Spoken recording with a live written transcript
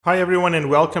Hi, everyone, and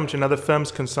welcome to another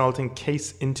Firms Consulting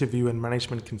case interview and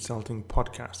management consulting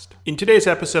podcast. In today's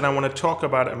episode, I want to talk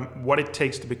about what it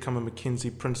takes to become a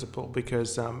McKinsey principal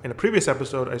because in a previous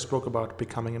episode, I spoke about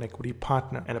becoming an equity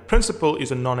partner. And a principal is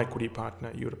a non-equity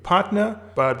partner. You're a partner,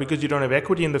 but because you don't have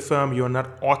equity in the firm, you're not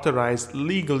authorized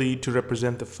legally to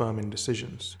represent the firm in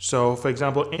decisions. So, for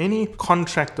example, any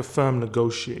contract the firm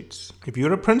negotiates, if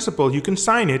you're a principal, you can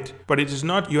sign it, but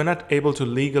you're not able to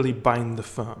legally bind the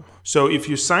firm. So if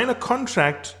you sign a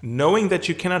contract knowing that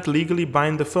you cannot legally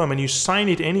bind the firm and you sign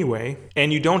it anyway,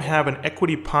 and you don't have an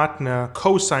equity partner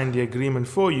co-sign the agreement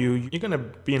for you, you're going to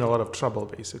be in a lot of trouble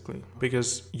basically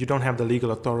because you don't have the legal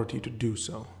authority to do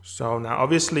so. So now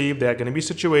obviously there are going to be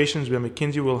situations where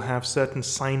McKinsey will have certain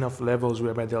sign-off levels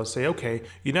whereby they'll say, okay,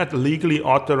 you're not legally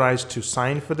authorized to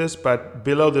sign for this, but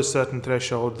below this certain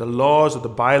threshold, the laws or the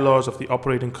bylaws of the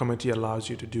operating committee allows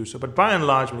you to do so. But by and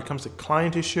large, when it comes to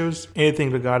client issues,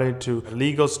 anything regarding to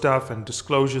legal stuff and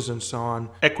disclosures and so on,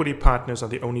 equity partners are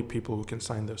the only people who can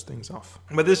sign those things off.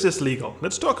 But this is legal.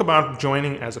 Let's talk about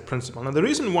joining as a principal. Now, the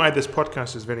reason why this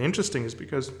podcast is very interesting is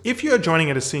because if you're joining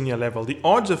at a senior level, the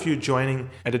odds of you joining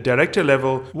at a director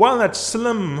level, while that's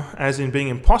slim as in being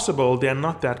impossible, they're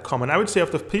not that common. I would say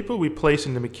of the people we place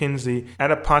in the McKinsey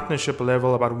at a partnership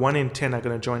level, about 1 in 10 are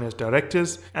going to join as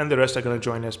directors and the rest are going to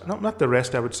join as, not the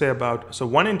rest, I would say so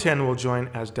 1 in 10 will join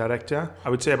as director. I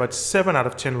would say about 7 out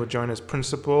of 10 would join as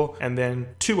principal, and then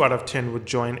 2 out of 10 would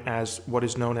join as what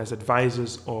is known as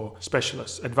advisors or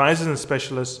specialists. Advisors and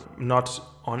specialists not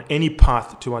on any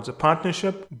path towards a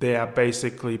partnership. They are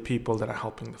basically people that are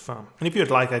helping the firm. And if you'd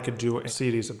like, I could do a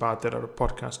series about that or a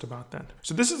podcast about that.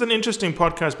 So this is an interesting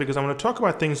podcast because I want to talk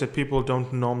about things that people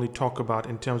don't normally talk about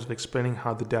in terms of explaining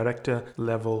how the director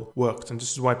level works. And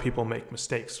this is why people make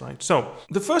mistakes, right? So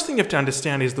the first thing you have to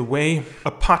understand is the way a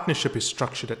partnership is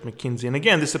structured at McKinsey. And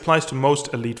again, this applies to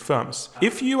most elite firms.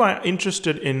 If you are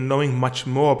interested in knowing much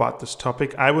more about this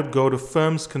topic, I would go to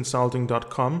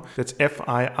firmsconsulting.com. That's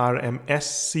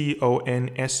firmsconsulting.com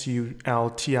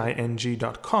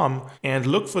and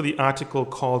look for the article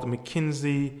called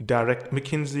McKinsey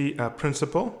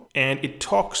Principal. And it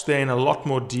talks there in a lot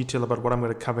more detail about what I'm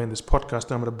going to cover in this podcast.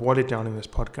 And I'm going to boil it down in this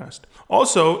podcast.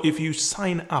 Also, if you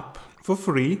sign up for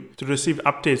free to receive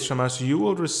updates from us, you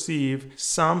will receive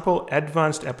sample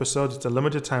advanced episodes. It's a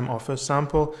limited time offer,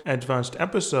 sample advanced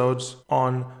episodes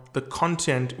on the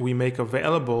content we make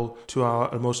available to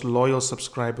our most loyal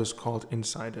subscribers called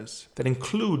insiders. That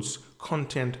includes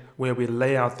content where we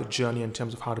lay out the journey in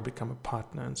terms of how to become a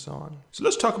partner and so on. So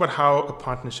let's talk about how a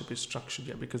partnership is structured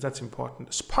here because that's important.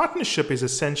 This partnership is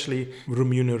essentially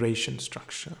remuneration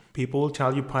structure. People will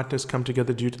tell you partners come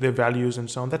together due to their values and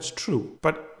so on. That's true.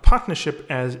 But partnership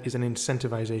is an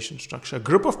incentivization structure. A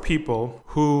group of people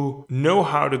who know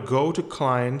how to go to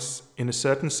clients in a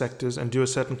certain sectors and do a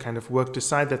certain kind of work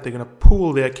decide that they're going to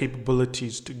pool their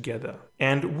capabilities together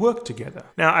and work together.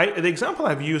 Now, the example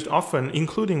I've used often,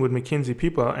 including with McKinsey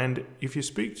people, and if you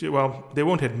speak to, they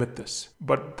won't admit this,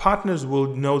 but partners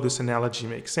will know this analogy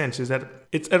makes sense, is that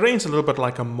it's arranged a little bit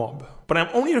like a mob. But I'm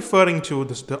only referring to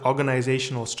the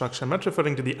organizational structure. I'm not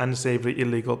referring to the unsavory,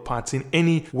 illegal parts in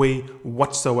any way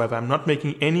whatsoever. I'm not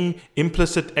making any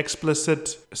implicit,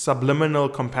 explicit, subliminal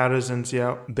comparisons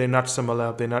here. They're not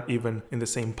similar. They're not even in the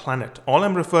same planet. All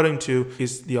I'm referring to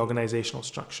is the organizational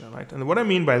structure, right? And what I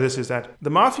mean by this is that the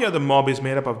mafia, the mob, is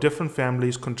made up of different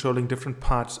families controlling different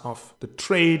parts of the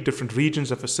trade, different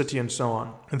regions of a city, and so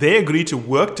on. They agree to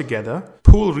work together,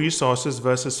 pool resources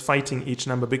versus fighting each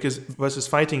other because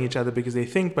they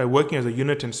think by working as a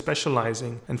unit and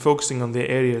specializing and focusing on their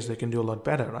areas, they can do a lot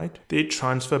better, right? They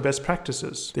transfer best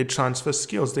practices, they transfer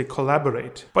skills, they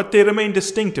collaborate, but they remain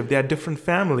distinctive. They are different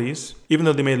families, even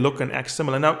though they may look and act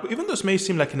similar. Now, even though this may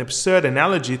seem like an absurd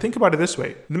analogy, think about it this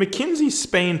way. The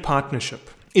McKinsey-Spain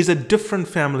partnership is a different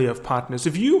family of partners.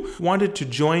 If you wanted to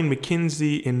join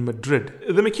McKinsey in Madrid,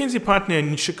 the McKinsey partner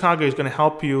in Chicago is going to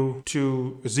help you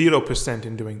to 0%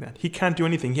 in doing that. He can't do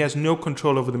anything. He has no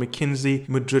control over the McKinsey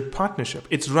Madrid partnership.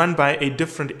 It's run by a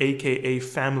different AKA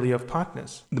family of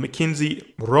partners. The McKinsey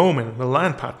Rome and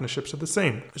Milan partnerships are the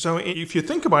same. So if you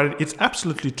think about it, it's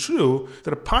absolutely true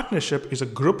that a partnership is a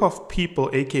group of people,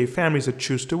 AKA families, that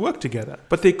choose to work together,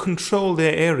 but they control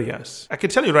their areas. I can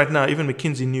tell you right now, even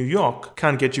McKinsey New York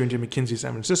can't get you into McKinsey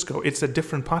San Francisco. It's a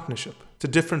different partnership. It's a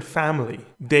different family.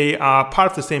 They are part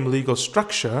of the same legal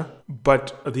structure,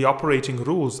 but the operating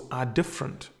rules are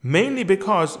different. Mainly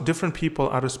because different people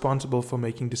are responsible for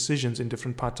making decisions in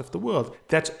different parts of the world.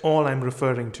 That's all I'm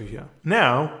referring to here.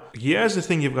 Now, here's the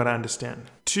thing you've got to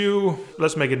understand. to,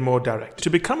 let's make it more direct, to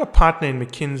become a partner in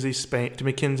McKinsey Spain, to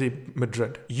McKinsey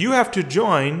Madrid, you have to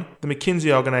join the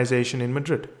McKinsey organization in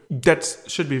Madrid. That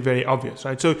should be very obvious,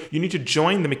 right? So you need to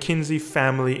join the McKinsey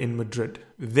family in Madrid.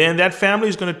 Then that family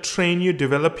is going to train you,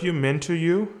 develop you, mentor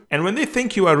you. And when they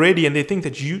think you are ready and they think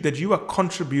that you are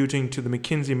contributing to the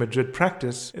McKinsey Madrid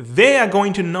practice, they are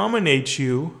going to nominate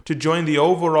you to join the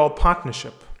overall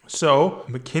partnership. So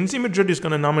McKinsey Madrid is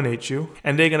going to nominate you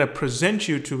and they're going to present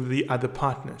you to the other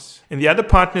partners. And the other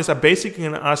partners are basically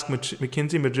going to ask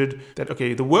McKinsey Madrid that,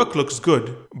 okay, the work looks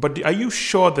good, but are you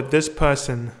sure that this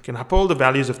person can uphold the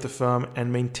values of the firm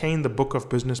and maintain the book of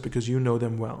business because you know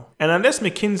them well? And unless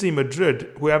McKinsey Madrid,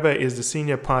 whoever is the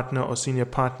senior partner or senior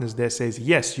partners there says,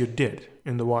 yes, you did,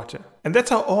 in the water. And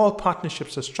that's how all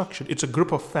partnerships are structured. It's a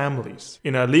group of families.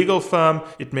 In a legal firm,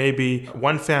 it may be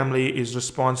one family is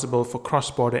responsible for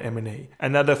cross-border M&A.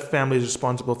 Another family is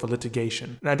responsible for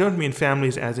litigation. And I don't mean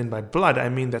families as in by blood. I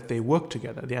mean that they work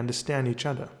together. They understand each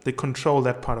other. They control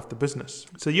that part of the business.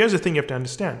 So here's the thing you have to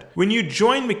understand. When you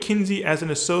join McKinsey as an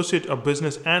associate or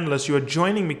business analyst, you are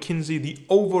joining McKinsey, the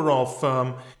overall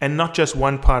firm, and not just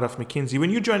one part of McKinsey. When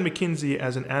you join McKinsey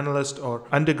as an analyst or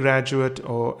undergraduate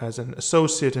or as an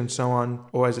associate and so on,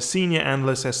 or as a senior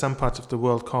analyst, as some parts of the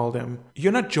world call them, you're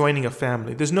not joining a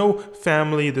family. There's no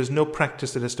family, there's no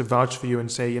practice that has to vouch for you and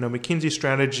say, McKinsey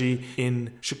strategy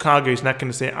in Chicago is not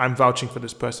going to say, I'm vouching for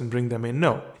this person, bring them in.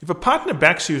 No. If a partner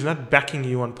backs you, he's not backing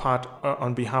you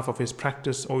on behalf of his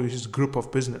practice or his group of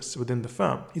business within the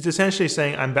firm. He's essentially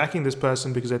saying, I'm backing this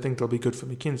person because I think they'll be good for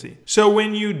McKinsey. So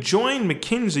when you join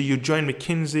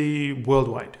McKinsey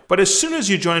worldwide. But as soon as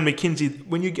you join McKinsey,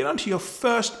 when you get onto your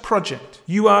first project,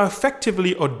 you are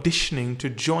effectively auditioning to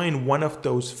join one of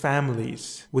those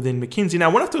families within McKinsey. Now,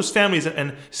 one of those families,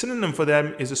 and synonym for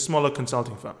them is a smaller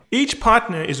consulting firm. Each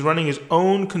partner is running his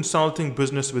own consulting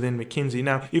business within McKinsey.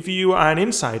 Now, if you are an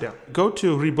insider, go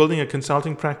to Rebuilding a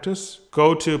Consulting Practice,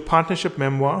 go to Partnership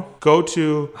Memoir, go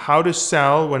to How to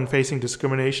Sell When Facing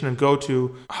Discrimination, and go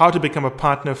to How to Become a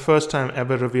Partner First Time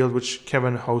Ever Revealed, which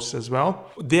Kevin hosts as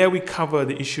well. There we cover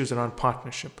the issues around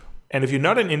partnership. And if you're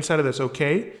not an insider, that's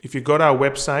okay. If you go to our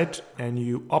website and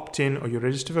you opt in or you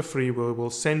register for free, we'll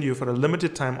send you for a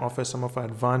limited time offer some of our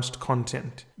advanced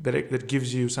content that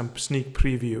gives you some sneak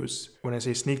previews. When I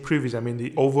say sneak previews, I mean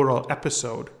the overall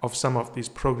episode of some of these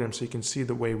programs so you can see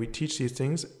the way we teach these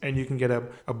things and you can get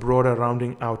a broader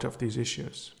rounding out of these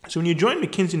issues. So when you join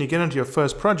McKinsey and you get onto your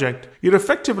first project, you're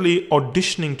effectively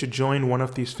auditioning to join one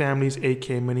of these families,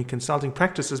 aka many consulting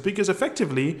practices, because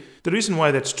effectively the reason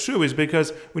why that's true is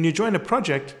because when you join a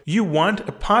project, you want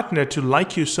a partner to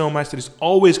like you so much that he's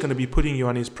always going to be putting you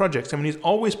on his projects. And when he's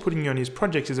always putting you on his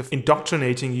projects, he's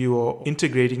indoctrinating you or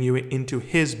integrating you into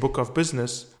his book of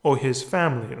business or his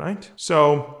family, right?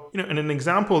 So, and an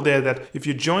example there that if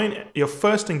you join your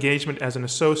first engagement as an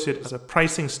associate as a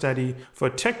pricing study for a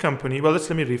tech company, well, let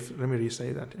me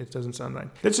re-say that. It doesn't sound right.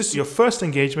 Let's just your first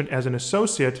engagement as an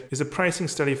associate is a pricing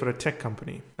study for a tech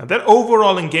company. Now that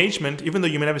overall engagement, even though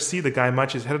you may never see the guy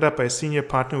much, is headed up by a senior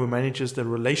partner who manages the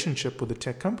relationship with the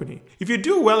tech company. If you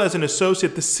do well as an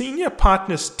associate, the senior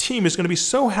partner's team is going to be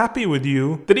so happy with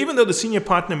you that even though the senior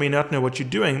partner may not know what you're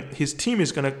doing, his team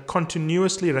is going to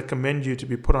continuously recommend you to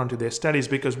be put onto their studies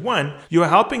because one, you're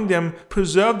helping them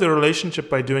preserve the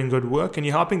relationship by doing good work, and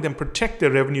you're helping them protect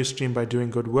their revenue stream by doing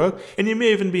good work, and you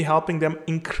may even be helping them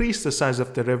increase the size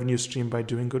of their revenue stream by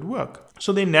doing good work.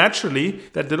 So they naturally,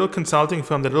 that little consulting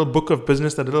firm, that little book of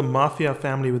business, that little mafia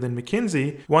family within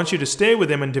McKinsey wants you to stay with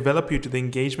them and develop you to the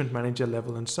engagement manager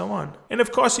level and so on. And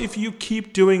of course, if you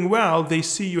keep doing well, they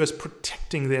see you as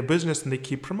protecting their business and they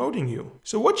keep promoting you.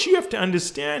 So what you have to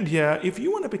understand here, if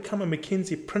you want to become a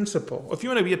McKinsey principal, or if you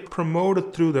want to get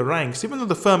promoted through the ranks, even though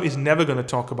the firm is never going to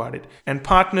talk about it, and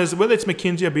partners, whether it's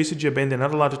McKinsey or BCG or Bain, they're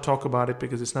not allowed to talk about it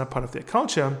because it's not part of their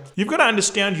culture, you've got to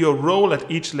understand your role at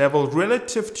each level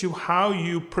relative to how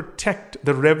you protect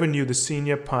the revenue the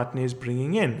senior partner is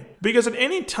bringing in. Because at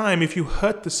any time, if you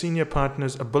hurt the senior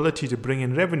partner's ability to bring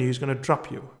in revenue, he's going to drop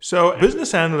you. So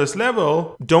business analyst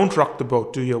level, don't rock the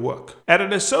boat, do your work. At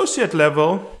an associate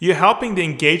level, you're helping the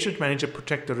engagement manager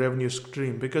protect the revenue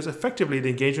stream because effectively the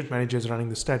engagement manager is running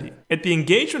the study. At the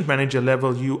engagement manager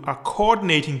level, you are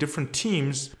coordinating different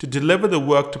teams to deliver the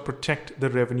work to protect the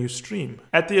revenue stream.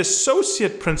 At the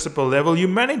associate principal level, you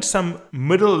manage some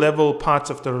middle level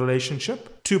parts of the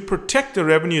relationship to protect the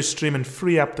revenue stream and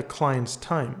free up the client's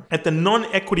time. At the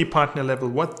non-equity partner level,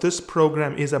 what this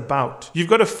program is about, you've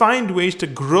got to find ways to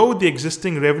grow the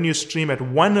existing revenue stream at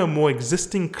one or more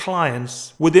existing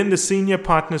clients within the senior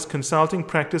partner's consulting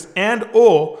practice, and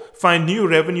or find new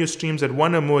revenue streams at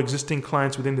one or more existing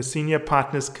clients within the senior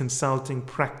partner's consulting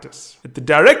practice. At the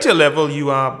director level, you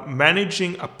are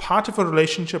managing a part of a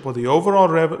relationship or the overall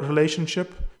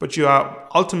relationship, but you are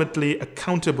ultimately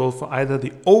accountable for either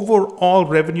the overall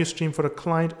revenue stream for a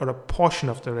client or a portion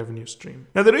of the revenue stream.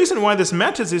 Now, the reason why this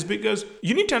matters is because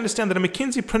you need to understand that a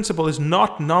McKinsey principal is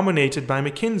not nominated by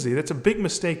McKinsey. That's a big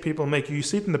mistake people make. You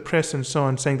see it in the press and so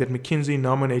on, saying that McKinsey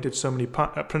nominated so many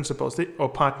principals or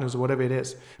partners or whatever it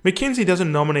is. McKinsey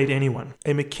doesn't nominate anyone.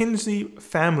 A McKinsey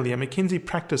family, a McKinsey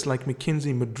practice like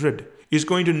McKinsey Madrid, is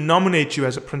going to nominate you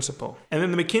as a principal. And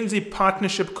then the McKinsey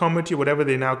Partnership Committee, whatever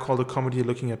they now call the committee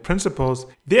looking at principals,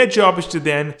 their job is to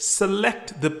then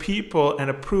select the people and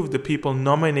approve the people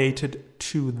nominated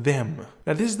to them.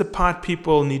 Now, this is the part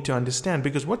people need to understand,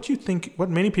 because what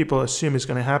many people assume is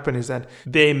going to happen is that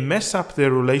they mess up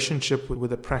their relationship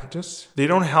with a practice. They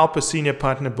don't help a senior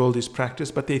partner build his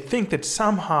practice, but they think that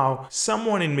somehow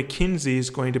someone in McKinsey is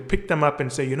going to pick them up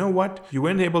and say, you know what, you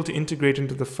weren't able to integrate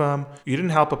into the firm. You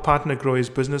didn't help a partner grow his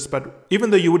business, but even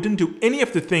though you didn't do any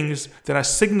of the things that are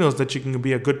signals that you can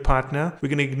be a good partner, we're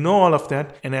going to ignore all of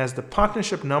that. And as the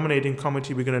partnership nominating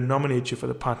committee, we're going to nominate you for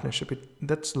the partnership.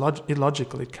 That's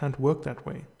illogical. It can't work that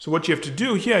way. So what you have to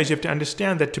do here is you have to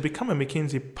understand that to become a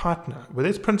McKinsey partner, whether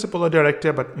it's principal or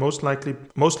director, but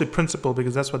mostly principal,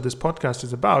 because that's what this podcast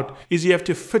is about, is you have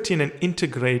to fit in and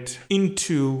integrate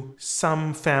into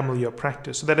some family or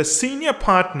practice, so that a senior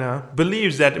partner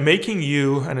believes that making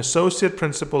you an associate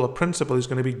principal or principal is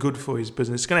going to be good for his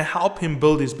business. It's going to help him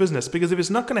build his business, because if it's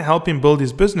not going to help him build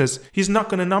his business, he's not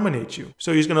going to nominate you.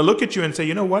 So he's going to look at you and say,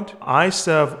 you know what? I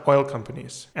serve oil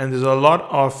companies, and there's a lot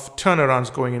of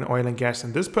turnarounds going in oil and gas.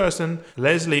 And this person,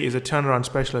 Leslie, is a turnaround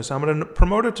specialist. I'm going to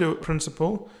promote her to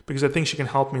principal because I think she can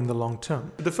help me in the long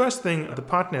term. The first thing the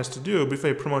partner has to do before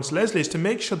he promotes Leslie is to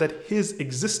make sure that his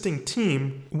existing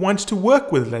team wants to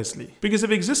work with Leslie. Because if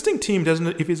his existing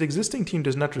team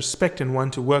does not respect and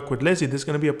want to work with Leslie, there's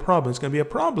going to be a problem. It's going to be a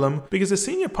problem because the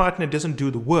senior partner doesn't do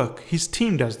the work. His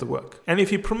team does the work. And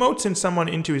if he promotes someone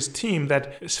into his team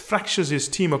that fractures his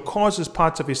team or causes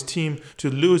parts of his team to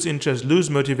lose interest, lose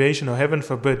motivation, or heaven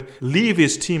forbid, leave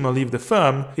his team or leave the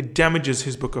firm, it damages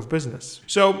his book of business.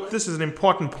 So this is an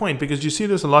important point, because you see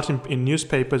this a lot in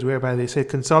newspapers whereby they say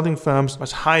consulting firms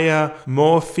must hire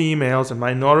more females and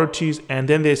minorities, and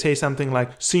then they say something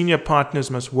like senior partners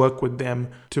must work with them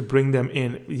to bring them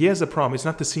in. Here's the problem. It's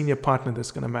not the senior partner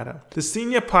that's going to matter. The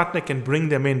senior partner can bring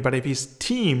them in, but if his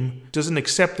team doesn't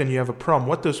accept, then you have a problem.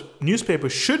 What those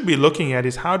newspapers should be looking at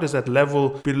is how does that level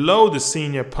below the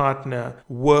senior partner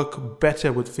work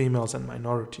better with females and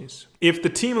minorities. If the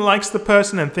team likes the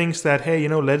person and thinks that, hey,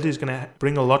 Leslie's going to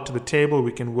bring a lot to the table,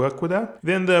 we can work with her,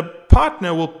 then the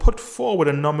partner will put forward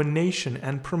a nomination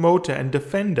and promote her and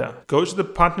defend her. Goes to the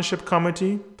partnership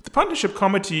committee. But the partnership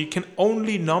committee can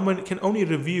only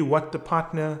review what the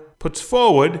partner puts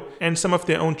forward and some of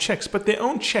their own checks. But their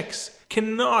own checks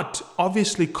cannot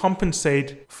obviously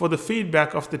compensate for the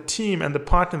feedback of the team and the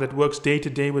partner that works day to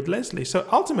day with Leslie. So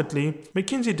ultimately,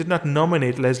 McKinsey did not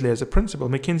nominate Leslie as a principal.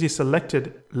 McKinsey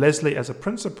selected Leslie as a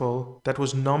principal that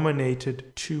was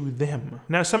nominated to them.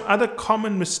 Now, some other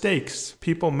common mistakes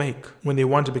people make when they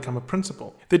want to become a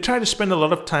principal. They try to spend a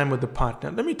lot of time with the partner.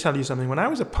 Let me tell you something. When I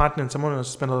was a partner and someone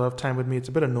wants to spend a lot of time with me, it's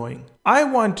a bit annoying. I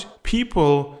want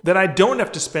people that I don't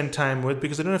have to spend time with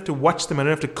because I don't have to watch them, I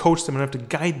don't have to coach them, I don't have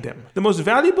to guide them. The most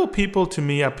valuable people to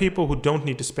me are people who don't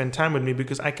need to spend time with me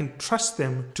because I can trust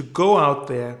them to go out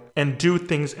there and do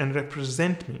things and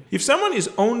represent me. If someone is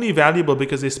only valuable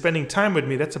because they're spending time with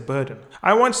me, that's a burden.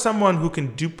 I want someone who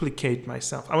can duplicate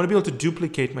myself. I want to be able to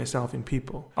duplicate myself in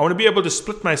people. I want to be able to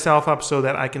split myself up so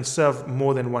that I can serve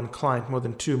more than one client, more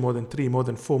than two, more than three, more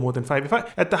than four, more than five.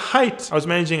 At the height, I was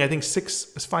managing, I think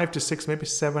 5 to 6, maybe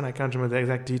 7, I can't remember the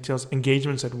exact details,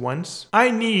 engagements at once. I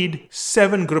need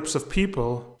 7 groups of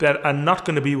people that are not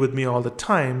going to be with me all the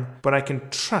time, but I can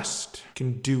trust,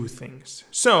 can do things.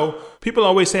 So people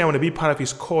always say I want to be part of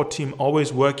his core team,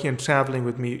 always working and traveling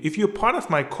with me. If you're part of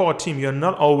my core team, you're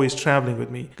not always traveling with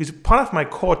me, because part of my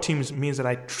core team means that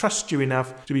I trust you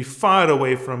enough to be far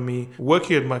away from me,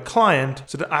 working with my client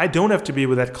so that I don't have to be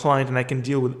with that client and I can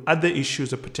deal with other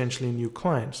issues of potentially new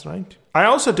clients, right? I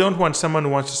also don't want someone who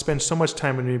wants to spend so much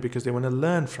time with me because they want to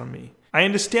learn from me. I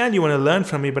understand you want to learn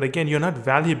from me, but again, you're not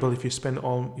valuable if you spend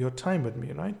all your time with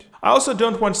me, right? I also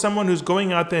don't want someone who's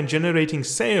going out there and generating generating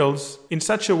sales in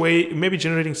such a way, maybe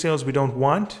generating sales we don't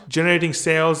want, generating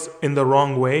sales in the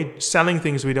wrong way, selling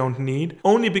things we don't need,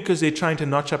 only because they're trying to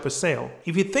notch up a sale.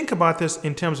 If you think about this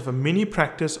in terms of a mini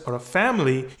practice or a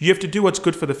family, you have to do what's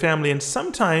good for the family. And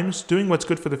sometimes doing what's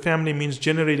good for the family means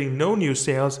generating no new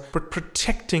sales, but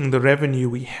protecting the revenue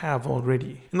we have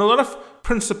already. And a lot of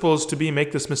principals to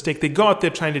make this mistake. They go out there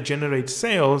trying to generate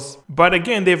sales, but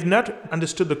again, they've not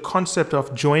understood the concept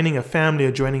of joining a family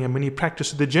or joining a mini practice.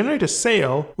 So they generate a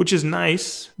sale, which is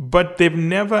nice, but they've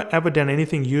never ever done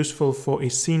anything useful for a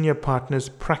senior partner's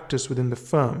practice within the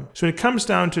firm. So when it comes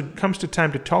to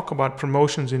time to talk about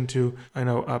promotions into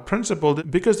a principal,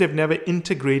 because they've never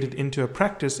integrated into a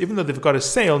practice, even though they've got a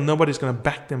sale, nobody's going to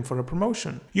back them for a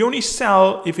promotion. You only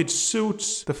sell if it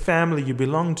suits the family you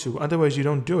belong to. Otherwise, you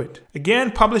don't do it.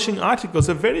 Again, publishing articles,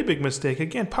 a very big mistake.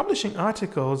 Again, publishing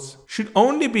articles should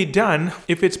only be done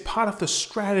if it's part of the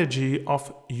strategy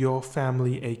of your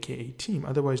family, aka team.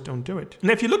 Otherwise, don't do it.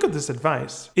 Now, if you look at this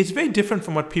advice, it's very different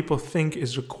from what people think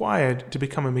is required to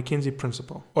become a McKinsey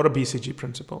principal or a BCG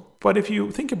principal. But if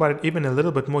you think about it even a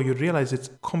little bit more, you realize it's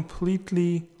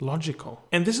completely logical.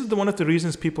 And this is one of the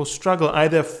reasons people struggle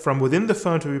either from within the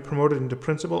firm to be promoted into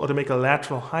principal or to make a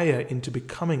lateral hire into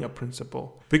becoming a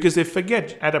principal. Because they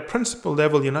forget at a principal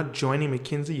level, you're not joining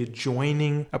McKinsey, you're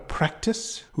joining a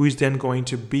practice who is then going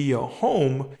to be your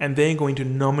home, and they're going to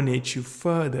nominate you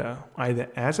further, either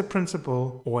as a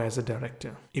principal or as a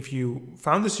director. If you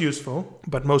found this useful,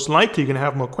 but most likely you're going to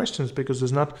have more questions because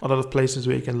there's not a lot of places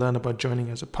where you can learn about joining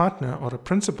as a partner or a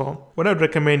principal, what I'd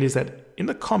recommend is that in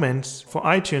the comments for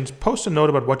iTunes, post a note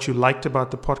about what you liked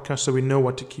about the podcast so we know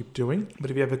what to keep doing.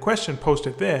 But if you have a question, post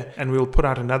it there and we'll put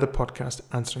out another podcast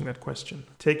answering that question.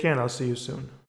 Take care and I'll see you soon.